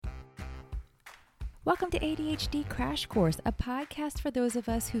Welcome to ADHD Crash Course, a podcast for those of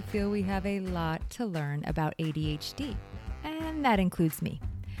us who feel we have a lot to learn about ADHD. And that includes me.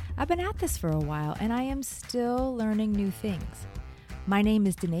 I've been at this for a while and I am still learning new things. My name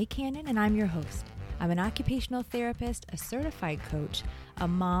is Danae Cannon and I'm your host. I'm an occupational therapist, a certified coach, a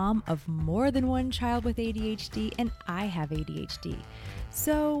mom of more than one child with ADHD, and I have ADHD.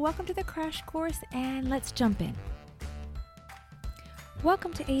 So welcome to the Crash Course and let's jump in.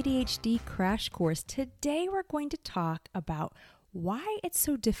 Welcome to ADHD Crash Course. Today we're going to talk about why it's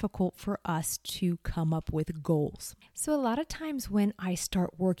so difficult for us to come up with goals. So a lot of times when I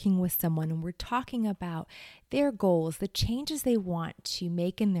start working with someone and we're talking about their goals, the changes they want to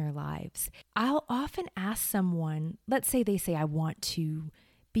make in their lives, I'll often ask someone, let's say they say, I want to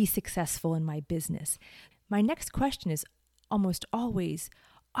be successful in my business. My next question is almost always,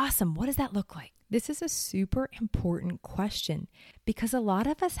 awesome, what does that look like? This is a super important question because a lot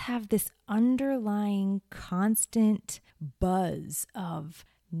of us have this underlying constant buzz of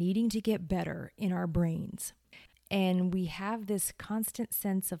needing to get better in our brains. And we have this constant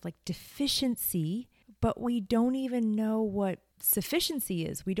sense of like deficiency, but we don't even know what sufficiency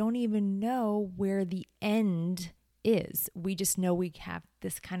is. We don't even know where the end is. We just know we have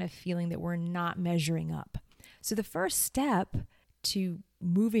this kind of feeling that we're not measuring up. So the first step to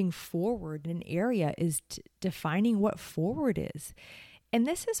moving forward in an area is defining what forward is. And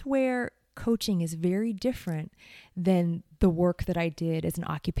this is where coaching is very different than the work that I did as an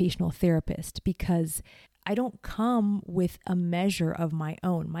occupational therapist because I don't come with a measure of my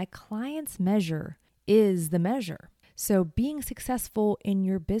own. My client's measure is the measure. So being successful in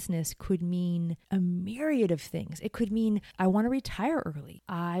your business could mean a myriad of things. It could mean I want to retire early.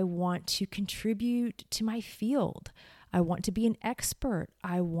 I want to contribute to my field. I want to be an expert.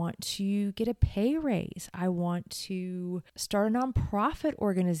 I want to get a pay raise. I want to start a nonprofit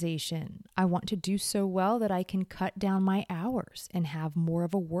organization. I want to do so well that I can cut down my hours and have more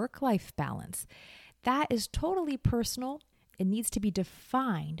of a work-life balance. That is totally personal. It needs to be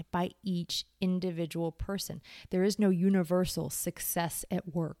defined by each individual person. There is no universal success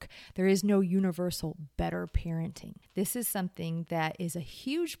at work. There is no universal better parenting. This is something that is a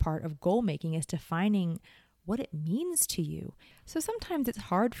huge part of goal making, is defining what it means to you. So sometimes it's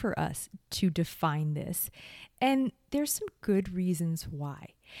hard for us to define this, and there's some good reasons why.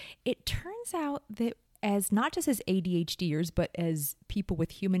 It turns out that as not just as ADHDers, but as people with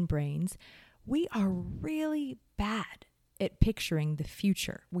human brains, we are really bad at picturing the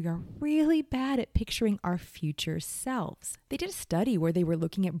future. We are really bad at picturing our future selves. They did a study where they were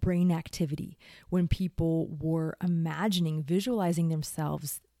looking at brain activity when people were imagining, visualizing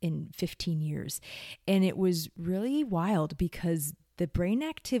themselves in 15 years. And it was really wild because the brain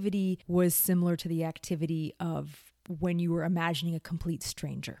activity was similar to the activity of when you were imagining a complete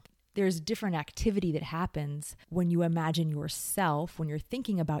stranger. There's different activity that happens when you imagine yourself, when you're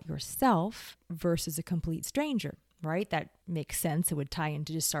thinking about yourself versus a complete stranger, right? That makes sense. It would tie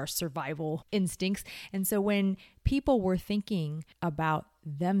into just our survival instincts. And so when people were thinking about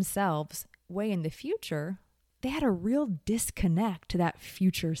themselves way in the future, they had a real disconnect to that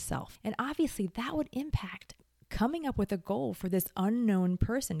future self. And obviously that would impact coming up with a goal for this unknown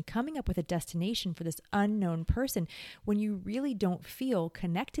person, coming up with a destination for this unknown person when you really don't feel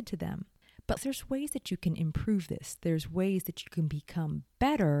connected to them. But there's ways that you can improve this. There's ways that you can become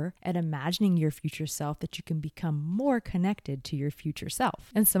better at imagining your future self, that you can become more connected to your future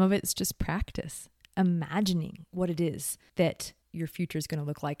self. And some of it's just practice, imagining what it is that your future is going to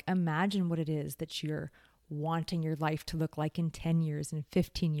look like. Imagine what it is that you're wanting your life to look like in 10 years and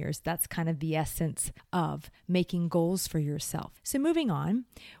 15 years. That's kind of the essence of making goals for yourself. So moving on,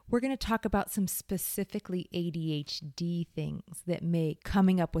 we're going to talk about some specifically ADHD things that make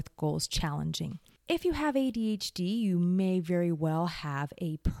coming up with goals challenging. If you have ADHD, you may very well have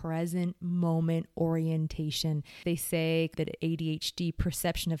a present moment orientation. They say that ADHD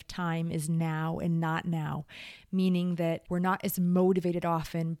perception of time is now and not now, meaning that we're not as motivated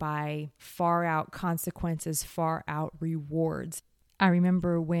often by far out consequences, far out rewards. I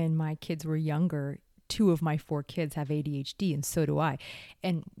remember when my kids were younger, 2 of my 4 kids have ADHD and so do I.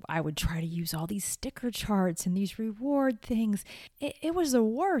 And I would try to use all these sticker charts and these reward things. It was the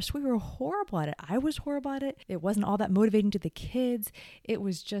worst. We were horrible at it. I was horrible at it. It wasn't all that motivating to the kids. It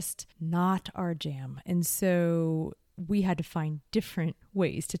was just not our jam. And so we had to find different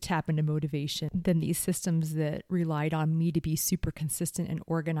ways to tap into motivation than these systems that relied on me to be super consistent and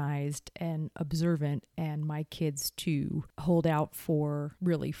organized and observant, and my kids to hold out for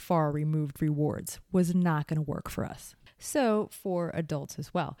really far removed rewards was not going to work for us. So for adults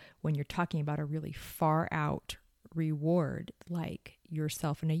as well, when you're talking about a really far out reward, like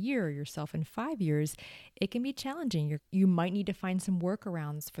yourself in a year or yourself in 5 years, it can be challenging. You might need to find some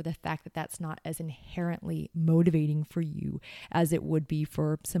workarounds for the fact that that's not as inherently motivating for you as it would be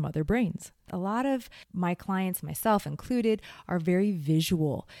for some other brains. A lot of my clients, myself included, are very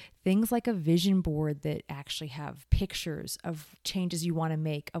visual. Things like a vision board that actually have pictures of changes you want to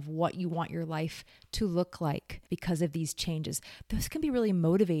make, of what you want your life to look like because of these changes. Those can be really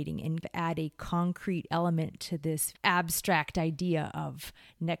motivating and add a concrete element to this abstract idea of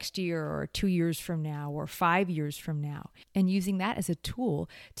next year or 2 years from now or 5 years from now, and using that as a tool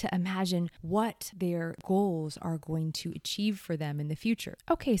to imagine what their goals are going to achieve for them in the future.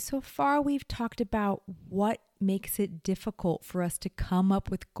 Okay, so far we've talked about what makes it difficult for us to come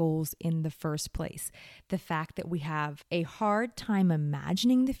up with goals in the first place. The fact that we have a hard time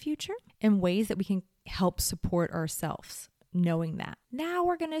imagining the future and ways that we can help support ourselves knowing that. Now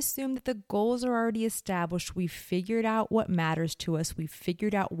we're going to assume that the goals are already established. We've figured out what matters to us. We've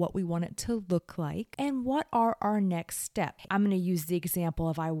figured out what we want it to look like and what are our next steps. I'm going to use the example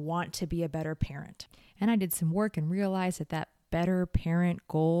of I want to be a better parent. And I did some work and realized that better parent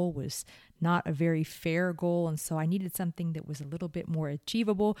goal was not a very fair goal. And so I needed something that was a little bit more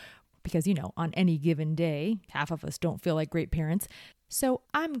achievable because, on any given day, half of us don't feel like great parents. So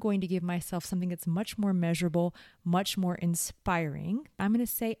I'm going to give myself something that's much more measurable, much more inspiring. I'm going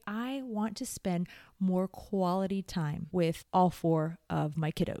to say I want to spend more quality time with all 4 of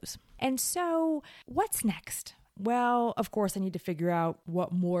my kiddos. And so what's next? Well, of course, I need to figure out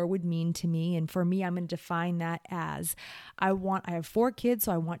what more would mean to me. And for me, I'm going to define that as I have 4 kids,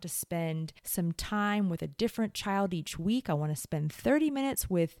 so I want to spend some time with a different child each week. I want to spend 30 minutes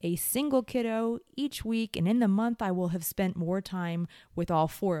with a single kiddo each week. And in the month, I will have spent more time with all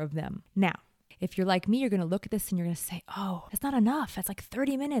 4 of them. Now, if you're like me, you're going to look at this and you're going to say, oh, that's not enough. That's like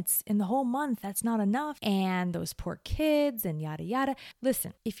 30 minutes in the whole month. That's not enough. And those poor kids and yada, yada.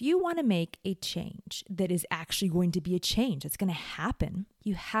 Listen, if you want to make a change that is actually going to be a change, it's going to happen,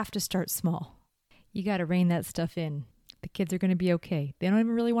 you have to start small. You got to rein that stuff in. The kids are going to be okay. They don't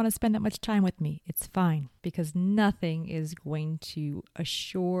even really want to spend that much time with me. It's fine because nothing is going to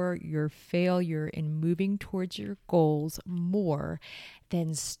assure your failure in moving towards your goals more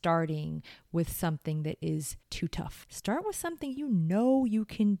than starting with something that is too tough. Start with something you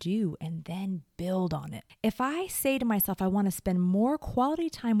can do and then build on it. If I say to myself, I want to spend more quality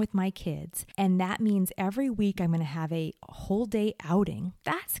time with my kids, and that means every week I'm going to have a whole day outing,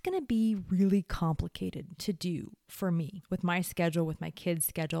 that's going to be really complicated to do for me with my schedule, with my kids'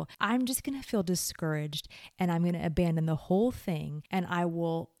 schedule. I'm just going to feel discouraged and I'm going to abandon the whole thing and I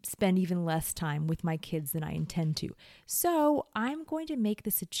will spend even less time with my kids than I intend to. So I'm going to make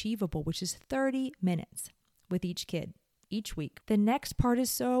this achievable, which is 30 minutes with each kid each week. The next part is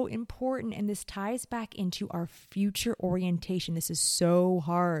so important, and this ties back into our future orientation. This is so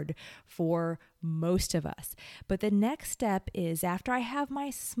hard for most of us. But the next step is, after I have my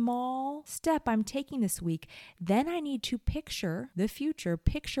small step I'm taking this week, then I need to picture the future,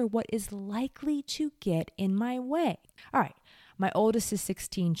 picture what is likely to get in my way. All right. My oldest is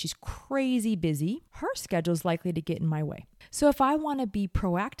 16. She's crazy busy. Her schedule is likely to get in my way. So if I want to be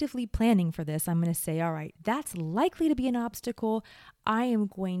proactively planning for this, I'm going to say, all right, that's likely to be an obstacle. I am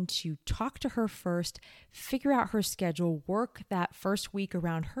going to talk to her first, figure out her schedule, work that first week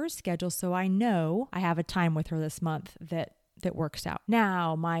around her schedule so I know I have a time with her this month that works out.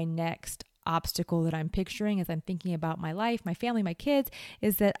 Now, my next obstacle that I'm picturing as I'm thinking about my life, my family, my kids,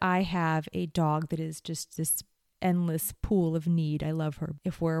 is that I have a dog that is just this endless pool of need. I love her.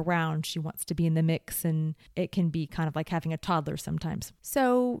 If we're around, she wants to be in the mix, and it can be kind of like having a toddler sometimes.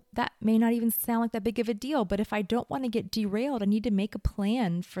 So that may not even sound like that big of a deal, but if I don't want to get derailed, I need to make a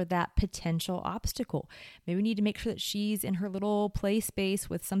plan for that potential obstacle. Maybe we need to make sure that she's in her little play space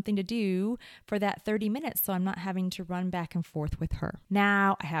with something to do for that 30 minutes so I'm not having to run back and forth with her.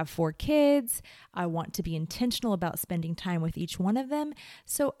 Now I have 4 kids. I want to be intentional about spending time with each one of them.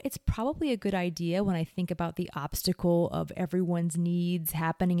 So it's probably a good idea when I think about the obstacle of everyone's needs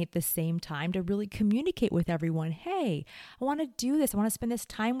happening at the same time to really communicate with everyone. Hey, I want to do this. I want to spend this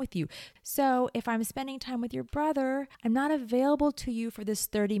time with you. So if I'm spending time with your brother, I'm not available to you for this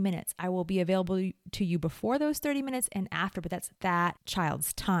 30 minutes. I will be available to you before those 30 minutes and after, but that's that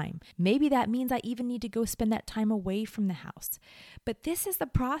child's time. Maybe that means I even need to go spend that time away from the house. But this is the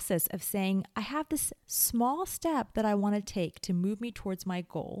process of saying, I have this small step that I want to take to move me towards my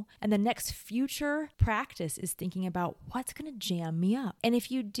goal. And the next future practice is thinking about what's going to jam me up. And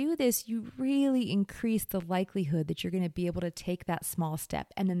if you do this, you really increase the likelihood that you're going to be able to take that small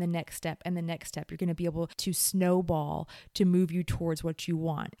step and then the next step and the next step. You're going to be able to snowball to move you towards what you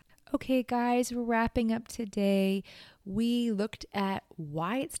want. Okay, guys, we're wrapping up today. We looked at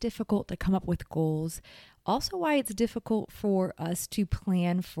why it's difficult to come up with goals, also why it's difficult for us to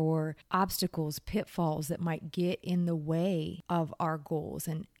plan for obstacles, pitfalls that might get in the way of our goals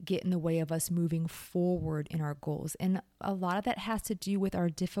and get in the way of us moving forward in our goals. And a lot of that has to do with our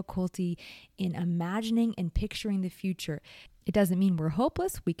difficulty in imagining and picturing the future. It doesn't mean we're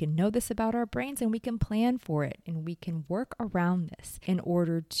hopeless. We can know this about our brains and we can plan for it and we can work around this in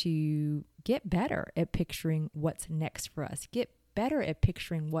order to get better at picturing what's next for us, get better at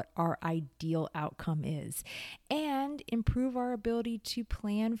picturing what our ideal outcome is, and improve our ability to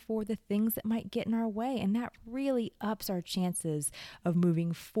plan for the things that might get in our way. And that really ups our chances of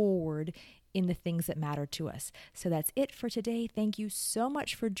moving forward in the things that matter to us. So that's it for today. Thank you so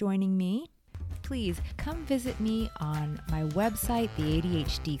much for joining me. Please come visit me on my website,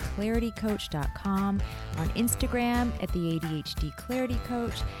 theadhdclaritycoach.com, on Instagram at the ADHD Clarity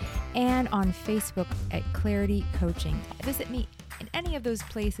Coach, and on Facebook at Clarity Coaching. Visit me in any of those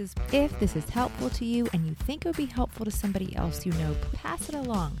places. If this is helpful to you and you think it would be helpful to somebody else you know, pass it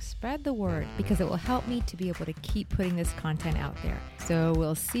along, spread the word, because it will help me to be able to keep putting this content out there. So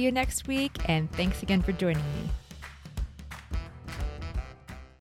we'll see you next week, and thanks again for joining me.